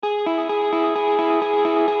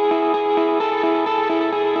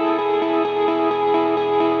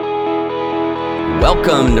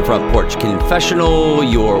Welcome to Front Porch Confessional,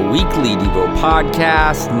 your weekly Devo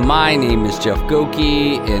podcast. My name is Jeff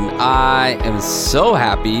Goki, and I am so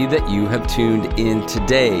happy that you have tuned in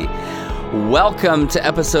today. Welcome to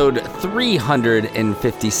episode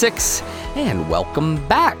 356, and welcome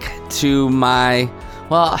back to my,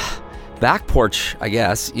 back porch, I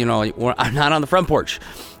guess. You know, I'm not on the front porch.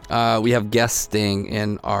 We have guests staying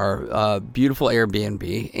in our beautiful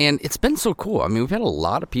Airbnb, and it's been so cool. I mean, we've had a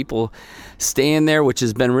lot of people staying there, which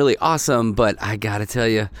has been really awesome, but I gotta tell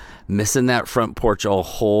you, missing that front porch a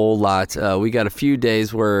whole lot. We got a few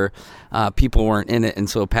days where people weren't in it, and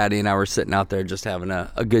so Patty and I were sitting out there just having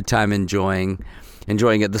a good time enjoying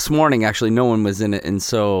it. This morning, actually, no one was in it, and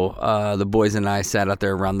so the boys and I sat out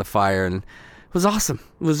there around the fire, and it was awesome.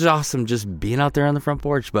 It was awesome just being out there on the front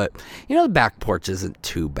porch. But, you know, the back porch isn't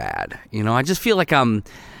too bad. You know, I just feel like I'm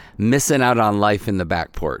missing out on life in the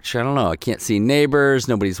back porch. I don't know. I can't see neighbors.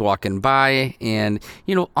 Nobody's walking by. And,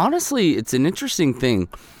 you know, honestly, it's an interesting thing.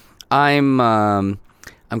 I'm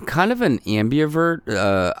kind of an ambivert.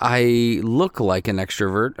 I look like an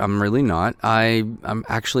extrovert. I'm really not. I'm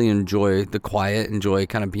actually enjoy the quiet, enjoy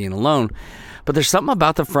kind of being alone. But there's something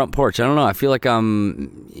about the front porch. I don't know. I feel like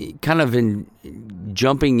I'm kind of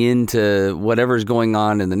jumping into whatever's going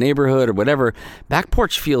on in the neighborhood or whatever. Back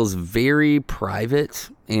porch feels very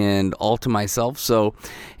private and all to myself. So,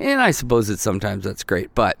 and I suppose that sometimes that's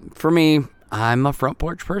great. But for me, I'm a front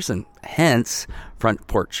porch person. Hence, Front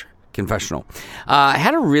Porch Confessional. I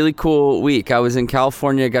had a really cool week. I was in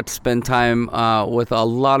California, got to spend time with a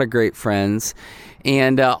lot of great friends.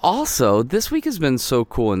 And also, this week has been so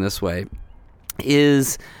cool in this way.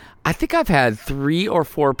 I think I've had 3 or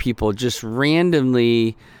 4 people just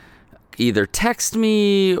randomly either text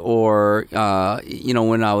me or,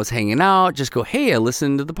 when I was hanging out, just go, hey, I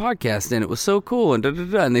listened to the podcast and it was so cool. And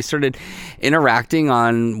and they started interacting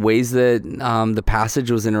on ways that the passage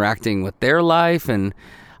was interacting with their life. And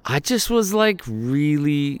I just was like,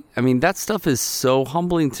 really, I mean, that stuff is so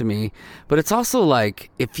humbling to me, but it's also like,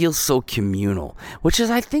 it feels so communal, which is,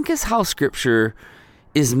 I think, is how Scripture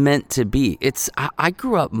is meant to be. I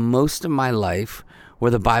grew up most of my life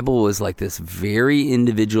where the Bible was like this very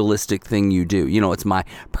individualistic thing you do. You know, it's my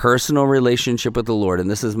personal relationship with the Lord,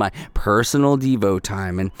 and this is my personal Devo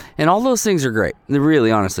time, and all those things are great.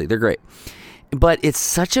 Really, honestly, they're great. But it's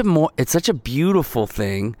such a beautiful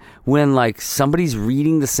thing when like somebody's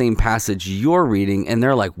reading the same passage you're reading and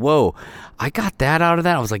they're like, whoa, I got that out of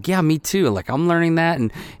that. I was like, yeah, me too. Like, I'm learning that.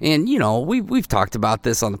 And you know, we've talked about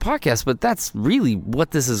this on the podcast, but that's really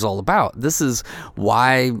what this is all about. This is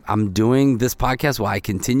why I'm doing this podcast, why I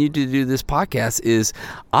continue to do this podcast, is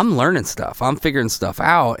I'm learning stuff. I'm figuring stuff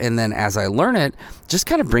out. And then as I learn it, just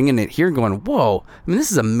kind of bringing it here going, whoa, I mean,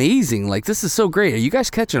 this is amazing. Like, this is so great. Are you guys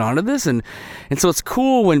catching on to this? And so it's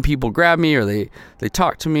cool when people grab me or they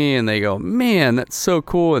talk to me and they go, man, that's so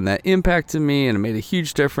cool. And that impacted me and it made a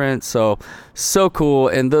huge difference. So cool.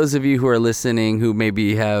 And those of you who are listening who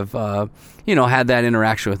maybe have, had that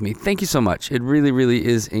interaction with me, thank you so much. It really, really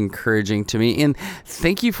is encouraging to me. And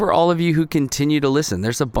thank you for all of you who continue to listen.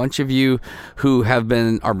 There's a bunch of you who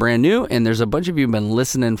are brand new, and there's a bunch of you who've been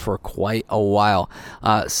listening for quite a while.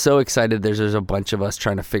 So excited. There's a bunch of us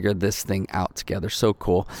trying to figure this thing out together. So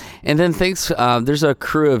cool. And then thanks. There's a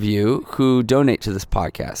crew of you who donate to this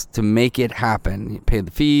podcast to make it happen. You pay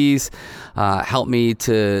the fees, help me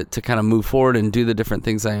to kind of move forward and do the different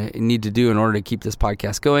things I need to do in order to keep this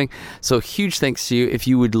podcast going. So huge thanks to you. If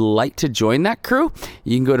you would like to join that crew,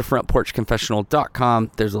 you can go to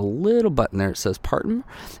frontporchconfessional.com. There's a little button there that says partner,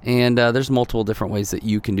 and there's multiple different ways that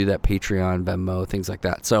you can do that: Patreon, Venmo, things like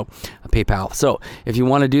that. So PayPal. So if you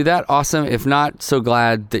want to do that, awesome. If not, so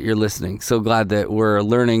glad that you're listening. So glad that we're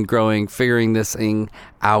learning, growing, figuring this thing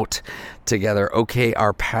out together. Okay,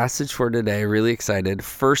 our passage for today, really excited.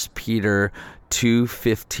 1 Peter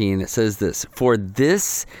 2:15. It says this: for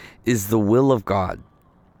this is the will of God.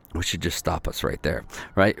 We should just stop us right there,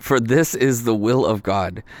 right? For this is the will of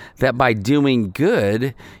God, that by doing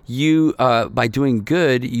good, you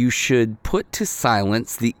should put to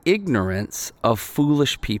silence the ignorance of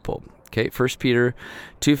foolish people. Okay, 1 Peter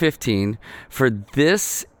 2:15. For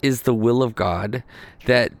this is the will of God,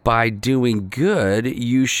 that by doing good,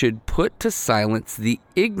 you should put to silence the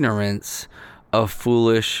ignorance of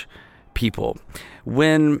foolish people.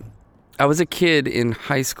 When I was a kid in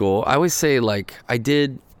high school, I always say, like, I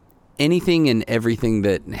did anything and everything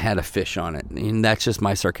that had a fish on it. And that's just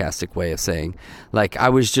my sarcastic way of saying, like, I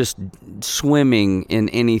was just swimming in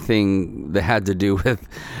anything that had to do with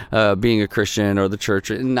being a Christian or the church.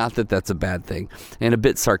 Not that that's a bad thing, and a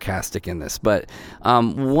bit sarcastic in this. But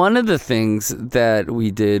one of the things that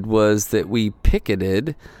we did was that we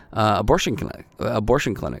picketed abortion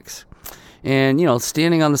clinics. And,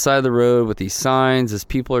 standing on the side of the road with these signs as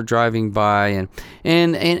people are driving by,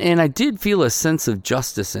 and I did feel a sense of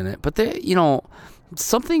justice in it. But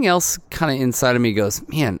something else kind of inside of me goes,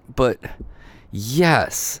 man, but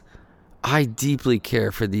yes, I deeply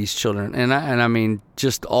care for these children. And I mean,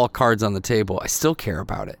 just all cards on the table. I still care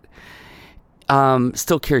about it.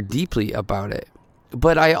 Still care deeply about it.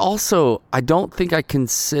 But I don't think I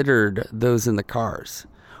considered those in the cars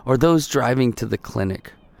or those driving to the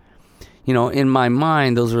clinic. In my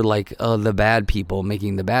mind, those were like the bad people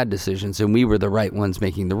making the bad decisions, and we were the right ones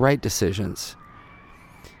making the right decisions.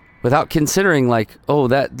 Without considering, like,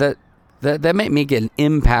 that might make an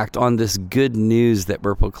impact on this good news that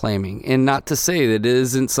we're proclaiming. And not to say that it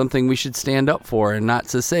isn't something we should stand up for, and not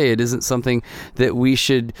to say it isn't something that we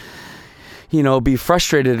should, be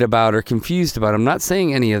frustrated about or confused about. I'm not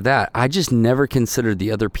saying any of that. I just never considered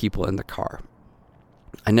the other people in the car.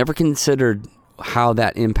 I never considered how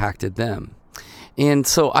that impacted them. And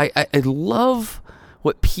so I love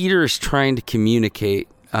what Peter is trying to communicate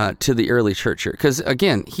to the early church here. Because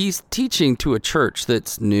again, he's teaching to a church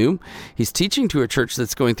that's new. He's teaching to a church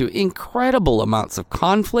that's going through incredible amounts of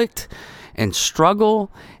conflict and struggle.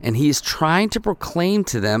 And he's trying to proclaim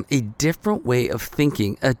to them a different way of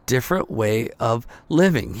thinking, a different way of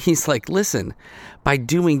living. He's like, listen, by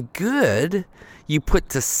doing good, you put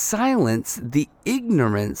to silence the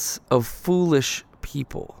ignorance of foolish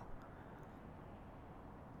people.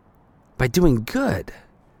 By doing good.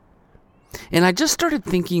 And I just started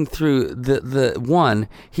thinking through the one.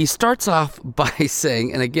 He starts off by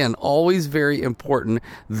saying, and again, always very important,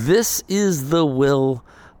 this is the will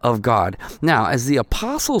of God. Now, as the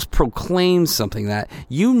apostles proclaim something that,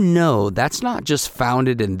 that's not just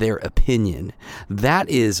founded in their opinion. That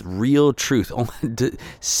is real truth,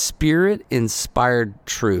 Spirit-inspired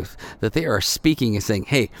truth that they are speaking and saying,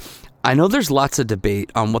 hey, I know there's lots of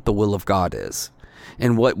debate on what the will of God is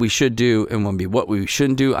and what we should do and what we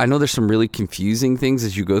shouldn't do. I know there's some really confusing things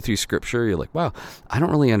as you go through Scripture. You're like, wow, I don't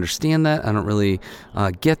really understand that. I don't really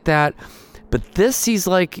get that. But this, he's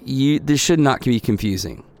like, this should not be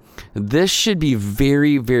confusing. This should be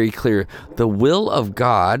very, very clear. The will of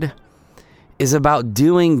God is about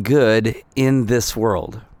doing good in this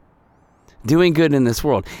world. Doing good in this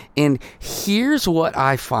world. And here's what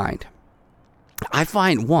I find. I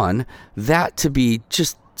find, one, that to be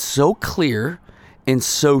just so clear and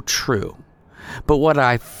so true. But what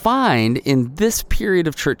I find in this period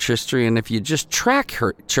of church history, and if you just track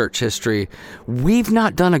church history, we've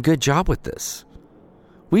not done a good job with this.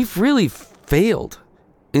 We've really failed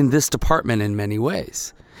in this department in many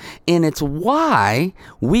ways. And it's why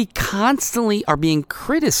we constantly are being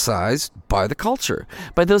criticized by the culture,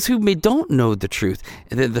 by those who don't know the truth,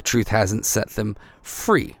 that the truth hasn't set them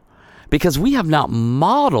free. Because we have not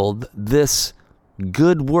modeled this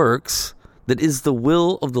good works that is the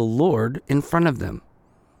will of the Lord in front of them.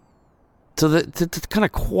 So that to kind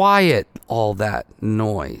of quiet all that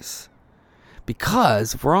noise.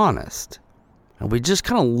 Because if we're honest, and we just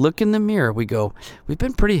kind of look in the mirror, we go, we've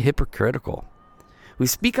been pretty hypocritical. We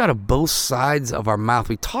speak out of both sides of our mouth.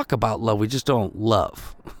 We talk about love, we just don't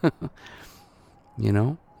love.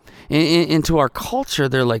 And to our culture,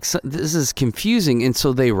 they're like, this is confusing, and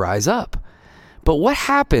so they rise up. But what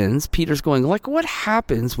happens, Peter's going, like, what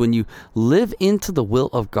happens when you live into the will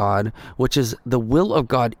of God, which is the will of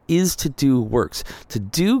God is to do works, to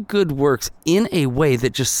do good works in a way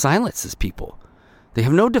that just silences people. They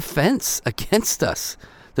have no defense against us.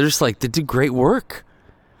 They're just like, they do great work.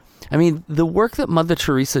 I mean, the work that Mother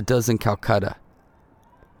Teresa does in Calcutta,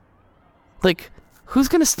 like, who's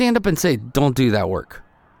going to stand up and say, don't do that work?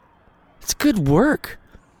 It's good work.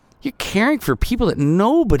 You're caring for people that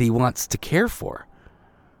nobody wants to care for.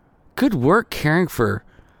 Good work caring for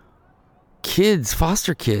kids,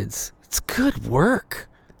 foster kids. It's good work.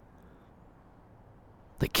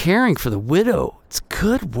 Like caring for the widow. It's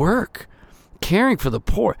good work. Caring for the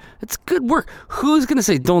poor. It's good work. Who's going to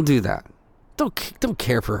say, don't do that? Don't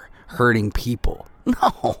care for hurting people.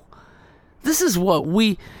 No. This is what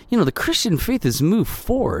the Christian faith has moved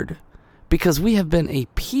forward because we have been a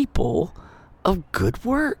people of good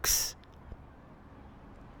works.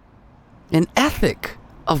 An ethic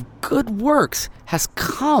of good works has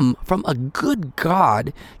come from a good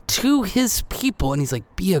God to his people. And he's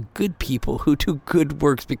like, be a good people who do good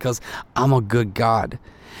works because I'm a good God.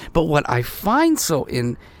 But what I find so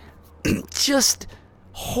just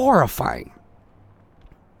horrifying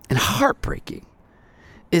and heartbreaking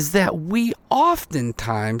is that we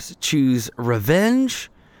oftentimes choose revenge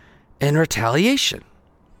and retaliation.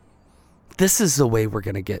 This is the way we're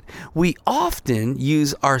going to get. We often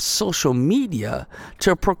use our social media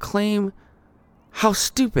to proclaim how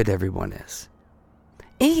stupid everyone is.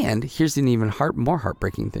 And here's an even more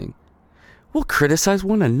heartbreaking thing. We'll criticize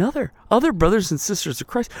one another, other brothers and sisters of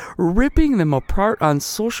Christ, ripping them apart on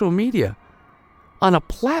social media, on a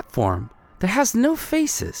platform that has no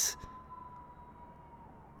faces.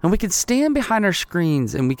 And we can stand behind our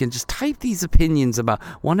screens and we can just type these opinions about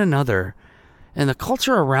one another. And the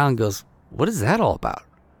culture around goes, what is that all about?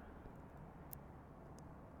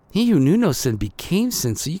 He who knew no sin became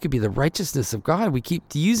sin so you could be the righteousness of God. We keep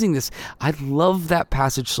using this. I love that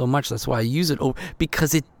passage so much. That's why I use it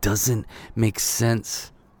because it doesn't make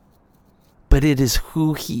sense. But it is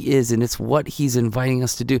who he is, and it's what he's inviting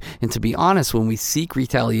us to do. And to be honest, when we seek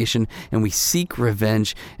retaliation and we seek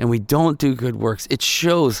revenge and we don't do good works, it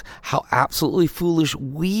shows how absolutely foolish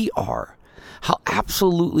we are, how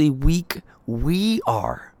absolutely weak we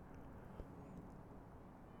are.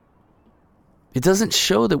 It doesn't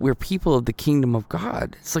show that we're people of the kingdom of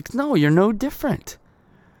God. It's like, no, you're no different.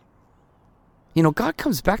 You know, God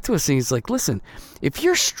comes back to us and he's like, listen, if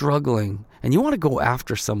you're struggling and you want to go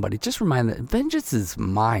after somebody, just remind them, vengeance is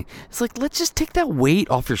mine. It's like, let's just take that weight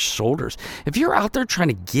off your shoulders. If you're out there trying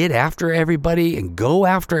to get after everybody and go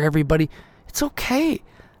after everybody, it's okay.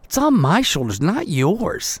 It's on my shoulders, not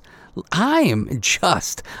yours. I am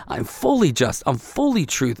just. I'm fully just. I'm fully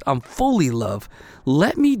truth. I'm fully love.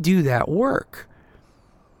 Let me do that work.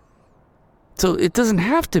 So it doesn't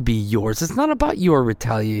have to be yours. It's not about your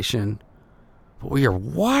retaliation. But we are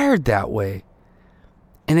wired that way.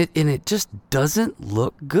 And it just doesn't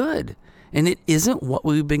look good. And it isn't what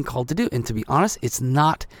we've been called to do. And to be honest, it's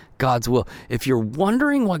not God's will. If you're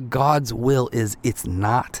wondering what God's will is, it's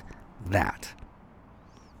not that.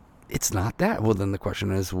 It's not that. Well, then the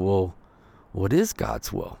question is, well, what is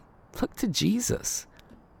God's will? Look to Jesus.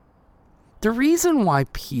 The reason why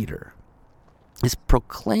Peter is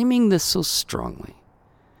proclaiming this so strongly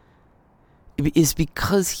is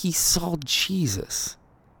because he saw Jesus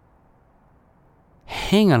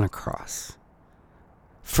hang on a cross,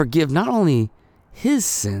 forgive not only his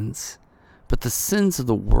sins, but the sins of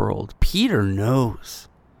the world. Peter knows.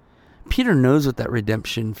 Peter knows what that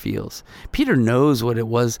redemption feels. Peter knows what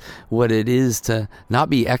it is to not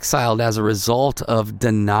be exiled as a result of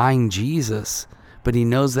denying Jesus, but he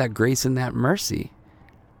knows that grace and that mercy.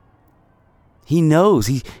 He knows.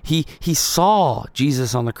 He saw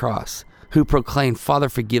Jesus on the cross, who proclaimed, Father,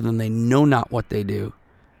 forgive them, they know not what they do.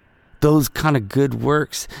 Those kind of good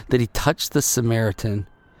works, that he touched the Samaritan,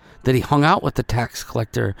 that he hung out with the tax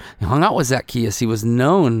collector, he hung out with Zacchaeus. He was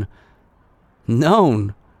known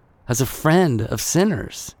as a friend of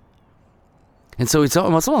sinners. And so it's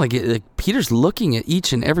almost like Peter's looking at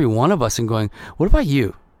each and every one of us and going, what about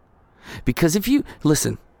you? Because if you,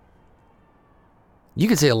 listen, you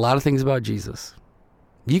can say a lot of things about Jesus.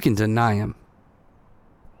 You can deny him.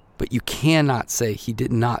 But you cannot say he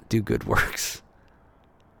did not do good works.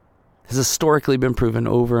 Has historically been proven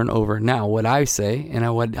over and over. Now, what I say,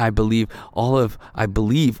 and what I believe all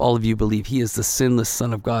of you believe, he is the sinless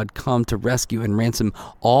Son of God, come to rescue and ransom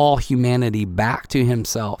all humanity back to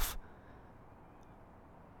himself.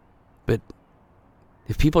 But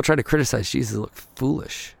if people try to criticize Jesus, look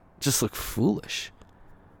foolish. Just look foolish.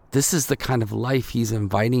 This is the kind of life he's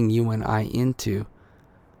inviting you and I into.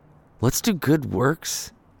 Let's do good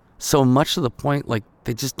works. So much to the point, like,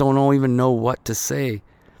 they just don't even know what to say.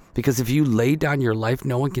 Because if you lay down your life,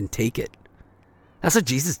 no one can take it. That's what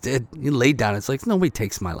Jesus did. He laid down. It's like, nobody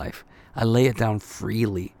takes my life. I lay it down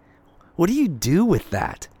freely. What do you do with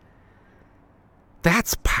that?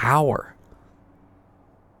 That's power.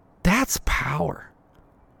 That's power.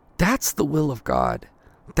 That's the will of God.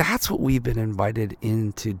 That's what we've been invited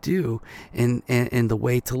in to do and the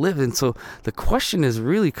way to live. And so the question is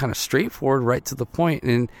really kind of straightforward, right to the point.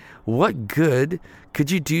 And what good could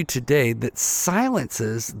you do today that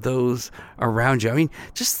silences those around you? I mean,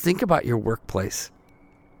 just think about your workplace.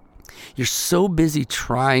 You're so busy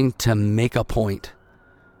trying to make a point,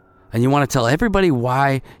 and you want to tell everybody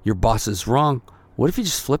why your boss is wrong. What if you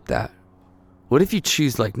just flip that? What if you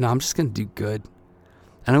choose, like, no, I'm just going to do good,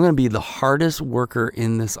 and I'm going to be the hardest worker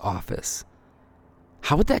in this office?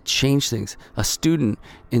 How would that change things? A student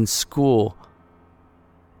in school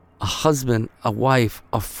a husband, a wife,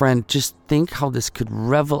 a friend. Just think how this could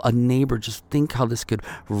a neighbor. Just think how this could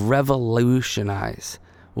revolutionize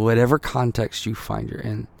whatever context you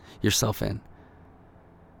find yourself in.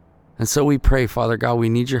 And so we pray, Father God, we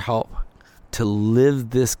need your help to live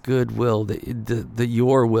this good will,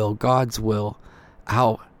 your will, God's will,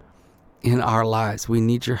 out in our lives. We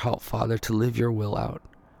need your help, Father, to live your will out.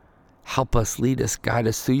 Help us, lead us, guide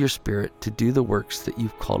us through your Spirit to do the works that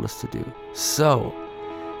you've called us to do. So,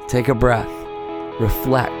 take a breath,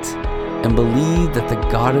 reflect, and believe that the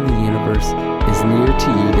God of the universe is near to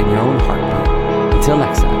you than your own heartbeat. Until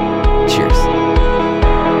next time, cheers.